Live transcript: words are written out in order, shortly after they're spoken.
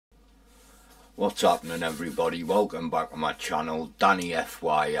What's happening, everybody? Welcome back to my channel, Danny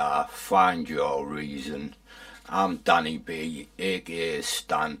FYR, Find Your Reason. I'm Danny B, aka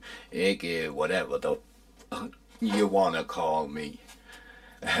Stan, aka whatever you want to call me.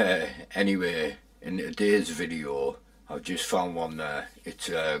 Anyway, in today's video, I've just found one there. It's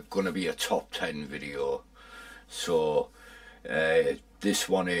going to be a top 10 video. So, this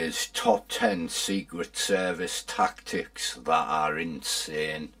one is top 10 Secret Service tactics that are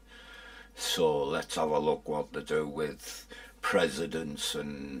insane. So let's have a look what they do with presidents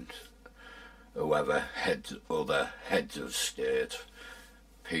and whoever other heads of state,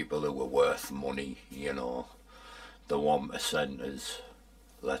 people who are worth money, you know, the 1%ers,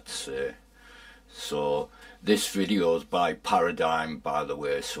 let's say. So this video is by Paradigm, by the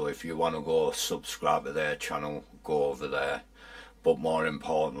way, so if you want to go subscribe to their channel, go over there. But more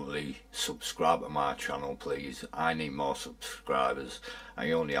importantly, subscribe to my channel, please. I need more subscribers. I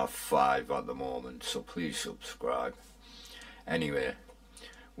only have 5 at the moment, so please subscribe. Anyway,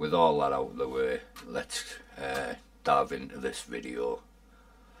 with all that out of the way, let's dive into this video.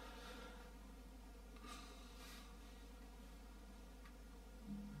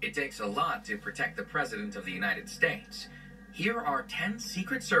 It takes a lot to protect the President of the United States. Here are 10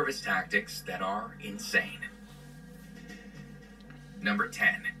 Secret Service tactics that are insane. Number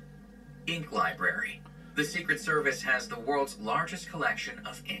 10. Ink Library. The Secret Service has the world's largest collection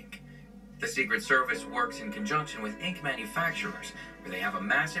of ink. The Secret Service works in conjunction with ink manufacturers, where they have a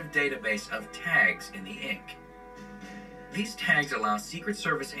massive database of tags in the ink. These tags allow Secret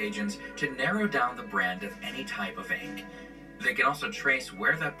Service agents to narrow down the brand of any type of ink. They can also trace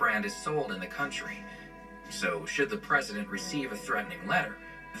where that brand is sold in the country. So, should the President receive a threatening letter,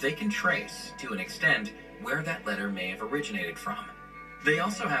 they can trace, to an extent, where that letter may have originated from. They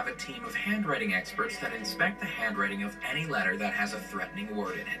also have a team of handwriting experts that inspect the handwriting of any letter that has a threatening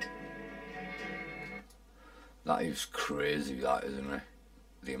word in it. That is crazy, that, isn't it?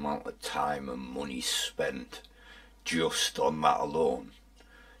 The amount of time and money spent just on that alone.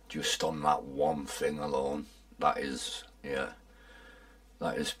 Just on that one thing alone. That is, yeah,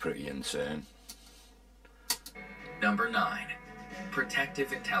 that is pretty insane. Number 9.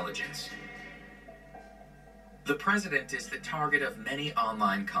 Protective intelligence. The President is the target of many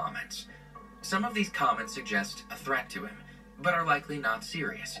online comments. Some of these comments suggest a threat to him, but are likely not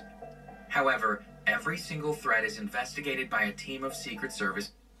serious. However, every single threat is investigated by a team of Secret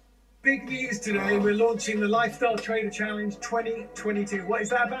Service. Big news today, we're launching the Lifestyle Trader Challenge 2022. What is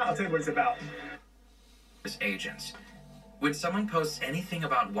that about? I'll tell you what it's about. Agents. When someone posts anything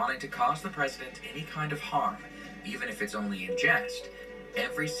about wanting to cause the President any kind of harm, even if it's only in jest,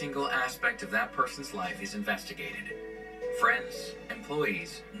 every single aspect of that person's life is investigated. Friends,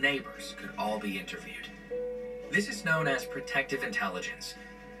 employees, neighbors could all be interviewed. This is known as protective intelligence,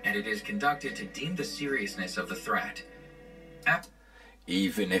 and it is conducted to deem the seriousness of the threat.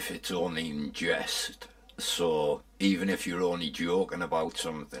 Even if it's only in jest, so even if you're only joking about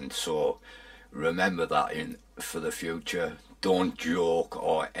something, so remember that for the future. Don't joke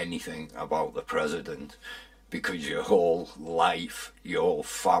or anything about the President, because your whole life, your whole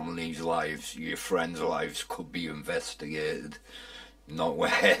family's lives, your friends' lives could be investigated. Not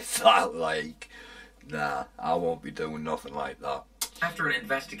worth that, like, nah, I won't be doing nothing like that. After an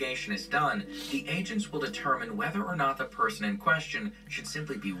investigation is done, the agents will determine whether or not the person in question should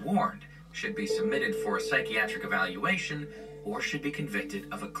simply be warned, should be submitted for a psychiatric evaluation, or should be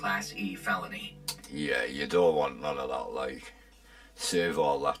convicted of a Class E felony. Yeah, you don't want none of that, like, save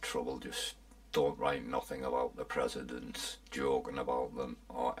all that trouble, just don't write nothing about the presidents, joking about them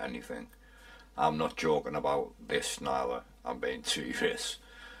or anything. I'm not joking about this neither, I'm being serious.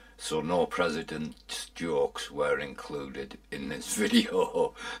 So no president's jokes were included in this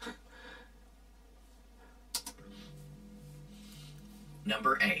video.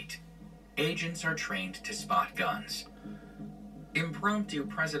 Number 8. Agents are trained to spot guns. Impromptu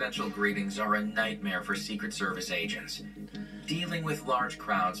presidential greetings are a nightmare for Secret Service agents. Dealing with large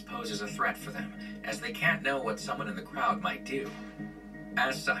crowds poses a threat for them, as they can't know what someone in the crowd might do.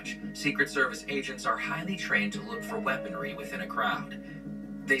 As such, Secret Service agents are highly trained to look for weaponry within a crowd.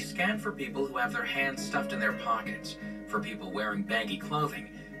 They scan for people who have their hands stuffed in their pockets, for people wearing baggy clothing,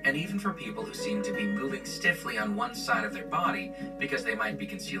 and even for people who seem to be moving stiffly on one side of their body because they might be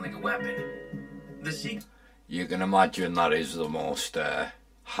concealing a weapon. You can imagine that is the most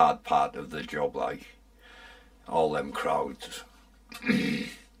hard part of the job, like, all them crowds.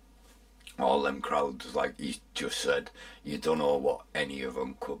 All all them crowds, like he just said, you don't know what any of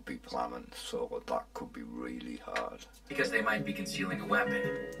them could be planning, so that could be really hard. Because they might be concealing a weapon.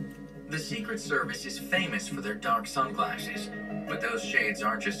 The Secret Service is famous for their dark sunglasses, but those shades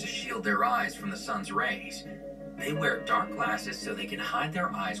aren't just to shield their eyes from the sun's rays. They wear dark glasses so they can hide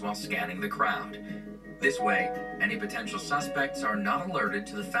their eyes while scanning the crowd. This way, any potential suspects are not alerted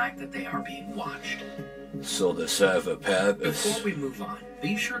to the fact that they are being watched. So they serve a purpose. Before we move on,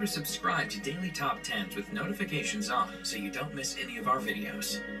 be sure to subscribe to Daily Top 10s with notifications on so you don't miss any of our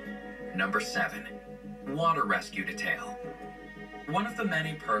videos. Number 7. Water Rescue Detail. One of the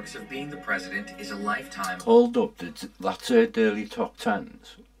many perks of being the president is a lifetime... Hold up, that's a Daily Top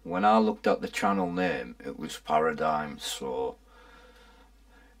 10s. When I looked at the channel name, it was Paradigm, so...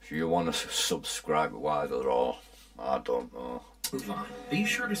 if you want to subscribe either or, I don't know. Move on. Be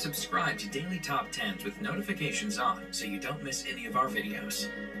sure to subscribe to Daily Top 10s with notifications on so you don't miss any of our videos.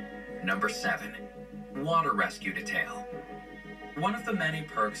 Number 7. Water Rescue Detail. One of the many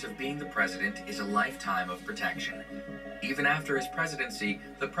perks of being the president is a lifetime of protection. Even after his presidency,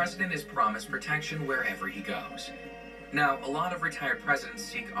 the president is promised protection wherever he goes. Now, a lot of retired presidents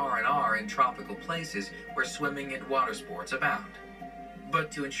seek R&R in tropical places where swimming and water sports abound. But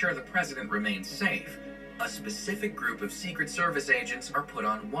to ensure the president remains safe, a specific group of Secret Service agents are put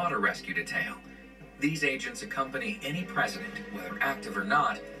on water rescue detail. These agents accompany any president, whether active or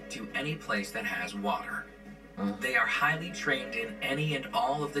not, to any place that has water. They are highly trained in any and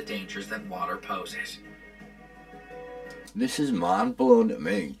all of the dangers that water poses. This is mind-blowing to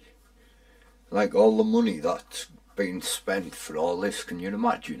me. Like, all the money that's been spent for all this, can you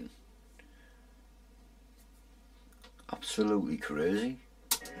imagine? Absolutely crazy.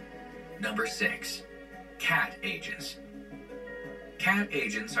 Number 6. CAT agents. CAT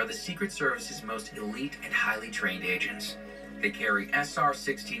agents are the Secret Service's most elite and highly trained agents. They carry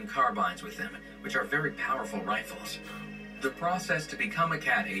SR-16 carbines with them, which are very powerful rifles. The process to become a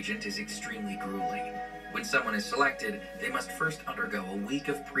CAT agent is extremely grueling. When someone is selected, they must first undergo a week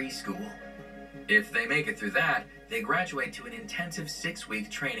of preschool. If they make it through that, they graduate to an intensive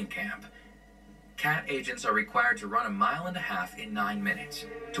 6-week training camp. CAT agents are required to run 1.5 miles in 9 minutes,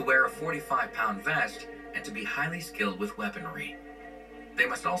 to wear a 45-pound vest, and to be highly skilled with weaponry. They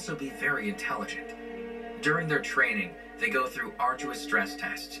must also be very intelligent. During their training, they go through arduous stress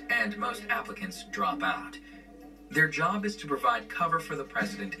tests, and most applicants drop out. Their job is to provide cover for the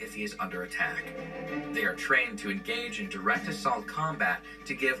president if he is under attack. They are trained to engage in direct assault combat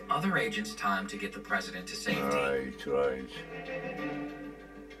to give other agents time to get the president to safety. Right.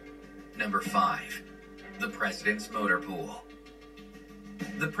 Number 5. The President's Motor Pool.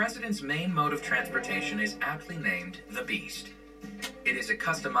 The President's main mode of transportation is aptly named the Beast. It is a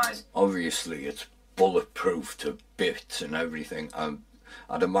customized... Obviously, it's bulletproof to bits and everything.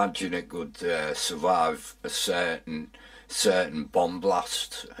 I'd imagine it could survive a certain bomb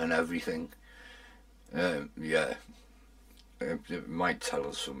blast and everything. Yeah. It might tell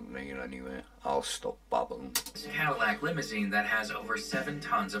us something anyway. I'll stop babbling. Cadillac limousine that has over 7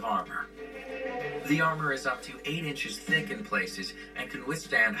 tons of armor. The armor is up to 8 inches thick in places and can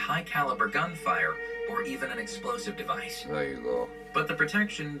withstand high-caliber gunfire or even an explosive device. There you go. But the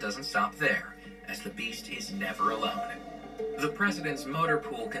protection doesn't stop there, as the Beast is never alone. The President's motor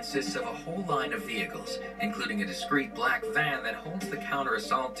pool consists of a whole line of vehicles, including a discreet black van that holds the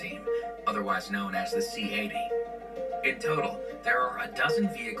counter-assault team, otherwise known as the C-80. In total, there are a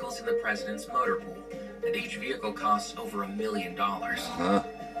dozen vehicles in the President's motor pool, and each vehicle costs over $1 million.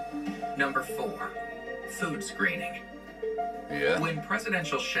 Number 4. Food screening. Yeah. When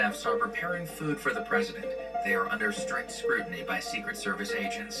presidential chefs are preparing food for the president, they are under strict scrutiny by Secret Service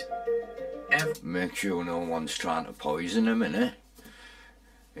agents. Make sure no one's trying to poison him, innit?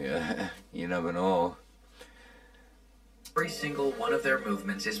 Yeah, you never know. Every single one of their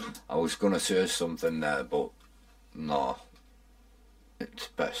movements is... I was going to say something there, but no. It's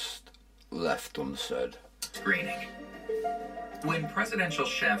best left unsaid. Screening. When presidential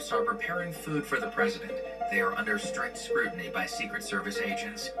chefs are preparing food for the president, they are under strict scrutiny by Secret Service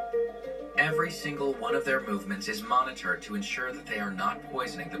agents. Every single one of their movements is monitored to ensure that they are not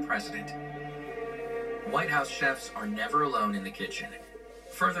poisoning the president. White House chefs are never alone in the kitchen.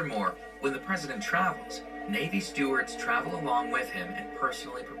 Furthermore, when the president travels, Navy stewards travel along with him and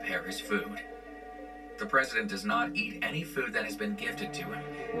personally prepare his food. The president does not eat any food that has been gifted to him,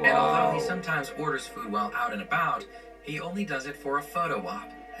 and although he sometimes orders food while out and about, he only does it for a photo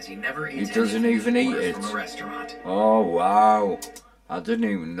op, as he never eats He doesn't even eat it from a restaurant. Oh wow, I didn't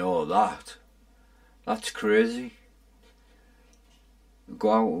even know that. That's crazy.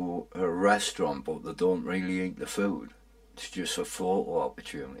 Go out to a restaurant, but they don't really eat the food. It's just for photo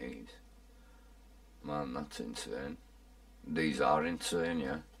opportunities. Man, that's insane. These are insane,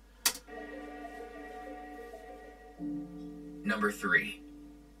 yeah. Number 3.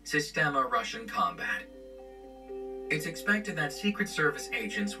 Sistema Russian Combat. It's expected that Secret Service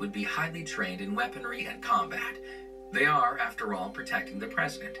agents would be highly trained in weaponry and combat. They are, after all, protecting the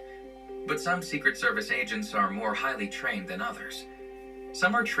president. But some Secret Service agents are more highly trained than others.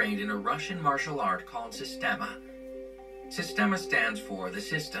 Some are trained in a Russian martial art called Sistema. Sistema stands for the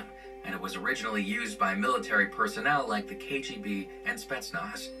system, and it was originally used by military personnel like the KGB and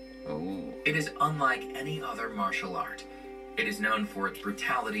Spetsnaz. Oh. It is unlike any other martial art. It is known for its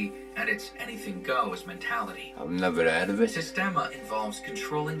brutality and its anything-goes mentality. I've never heard of it. Sistema involves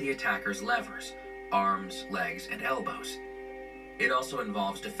controlling the attacker's levers, arms, legs, and elbows. It also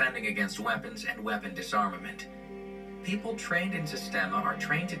involves defending against weapons and weapon disarmament. People trained in Sistema are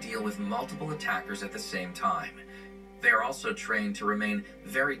trained to deal with multiple attackers at the same time. They are also trained to remain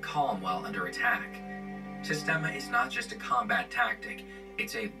very calm while under attack. Sistema is not just a combat tactic,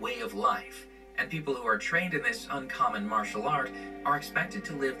 it's a way of life, and people who are trained in this uncommon martial art are expected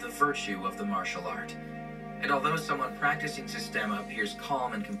to live the virtue of the martial art. And although someone practicing Sistema appears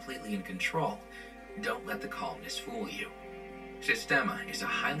calm and completely in control, don't let the calmness fool you. Sistema is a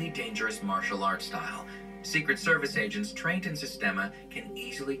highly dangerous martial art style. Secret Service agents trained in Sistema can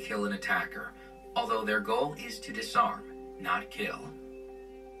easily kill an attacker, although their goal is to disarm, not kill.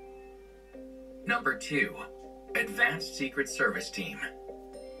 Number 2. Advanced Secret Service Team.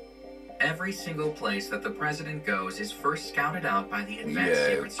 Every single place that the president goes is first scouted out by the Advanced Yeah,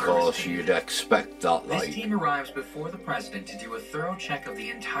 Secret of Service course Team. you'd expect that, This like. team arrives before the president to do a thorough check of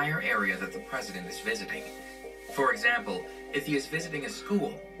the entire area that the president is visiting. For example, if he is visiting a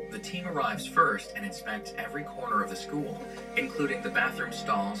school, the team arrives first and inspects every corner of the school, including the bathroom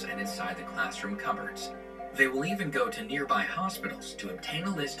stalls and inside the classroom cupboards. They will even go to nearby hospitals to obtain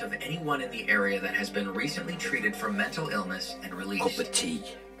a list of anyone in the area that has been recently treated for mental illness and Cup released. of tea.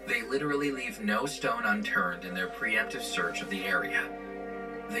 They literally leave no stone unturned in their preemptive search of the area.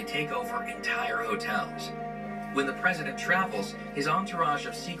 They take over entire hotels. When the president travels, his entourage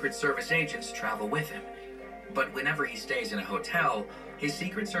of Secret Service agents travel with him. But whenever he stays in a hotel, his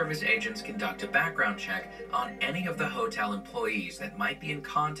Secret Service agents conduct a background check on any of the hotel employees that might be in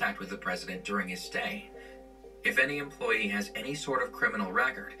contact with the president during his stay. If any employee has any sort of criminal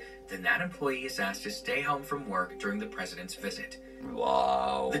record, then that employee is asked to stay home from work during the president's visit.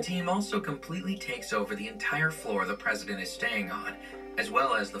 Wow. The team also completely takes over the entire floor the president is staying on, as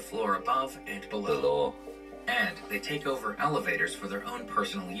well as the floor above and below. Hello. And they take over elevators for their own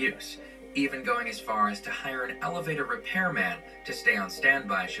personal use, even going as far as to hire an elevator repairman to stay on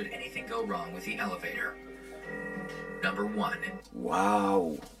standby should anything go wrong with the elevator. Number 1.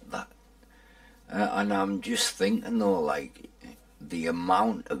 Wow. That. And I'm just thinking though, like, the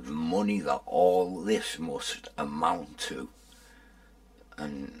amount of money that all this must amount to.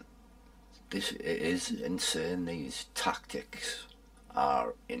 And this, it is insane. These tactics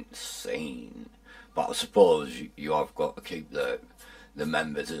are insane. But I suppose you have got to keep the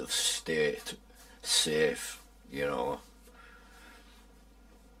members of state safe, you know.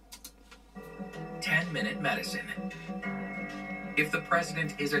 10-minute medicine. If the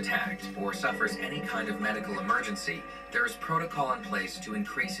president is attacked or suffers any kind of medical emergency, there is protocol in place to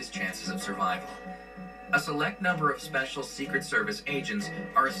increase his chances of survival. A select number of special Secret Service agents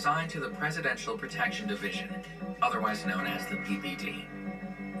are assigned to the Presidential Protection Division, otherwise known as the PPD.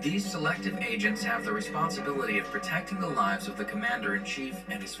 These selective agents have the responsibility of protecting the lives of the Commander-in-Chief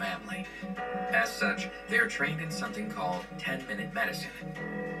and his family. As such, they are trained in something called 10-minute medicine.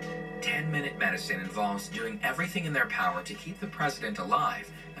 10-minute medicine involves doing everything in their power to keep the president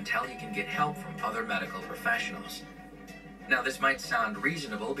alive until he can get help from other medical professionals. Now, this might sound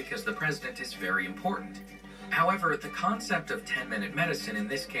reasonable because the president is very important. However, the concept of 10-minute medicine in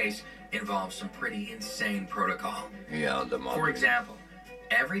this case involves some pretty insane protocol. Yeah, the money. For example,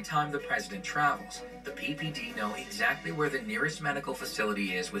 every time the president travels, the PPD know exactly where the nearest medical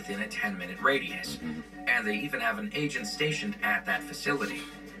facility is within a 10-minute radius, and they even have an agent stationed at that facility.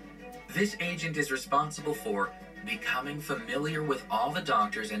 This agent is responsible for becoming familiar with all the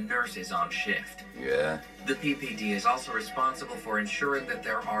doctors and nurses on shift. Yeah. The PPD is also responsible for ensuring that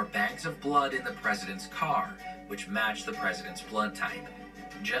there are bags of blood in the president's car, which match the president's blood type,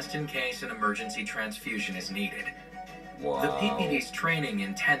 just in case an emergency transfusion is needed. Wow. The PPD's training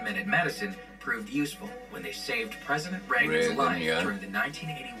in 10-minute medicine proved useful when they saved President Reagan's life during the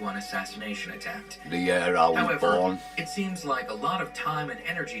 1981 assassination attempt. The year I was However, born. it seems like a lot of time and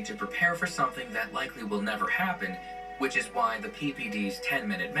energy to prepare for something that likely will never happen, which is why the PPD's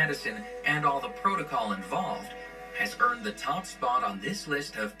 10-minute medicine and all the protocol involved has earned the top spot on this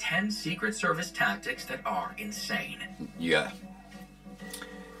list of 10 Secret Service tactics that are insane. Yeah.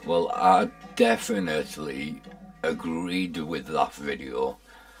 Well, I definitely agreed with that video.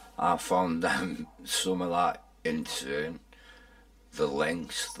 I found them some of that insane. The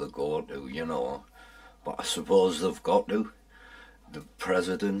lengths they go to, you know. But I suppose they've got to. The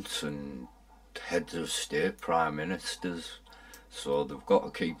presidents and heads of state, prime ministers, so they've got to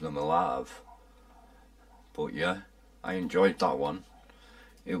keep them alive. But yeah, I enjoyed that one.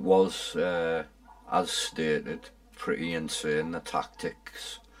 It was, as stated, pretty insane, the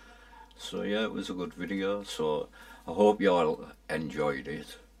tactics. So yeah, it was a good video, so I hope you all enjoyed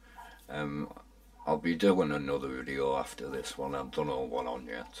it. I'll be doing another video after this one. I've done all one on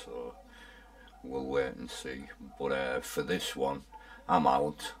yet, so we'll wait and see. But for this one, I'm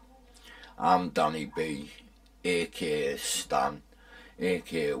out. I'm Danny B, aka Stan,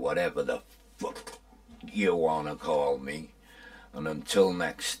 aka whatever the fuck you wanna call me. And until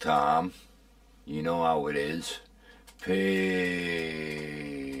next time, you know how it is.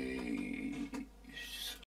 Peace.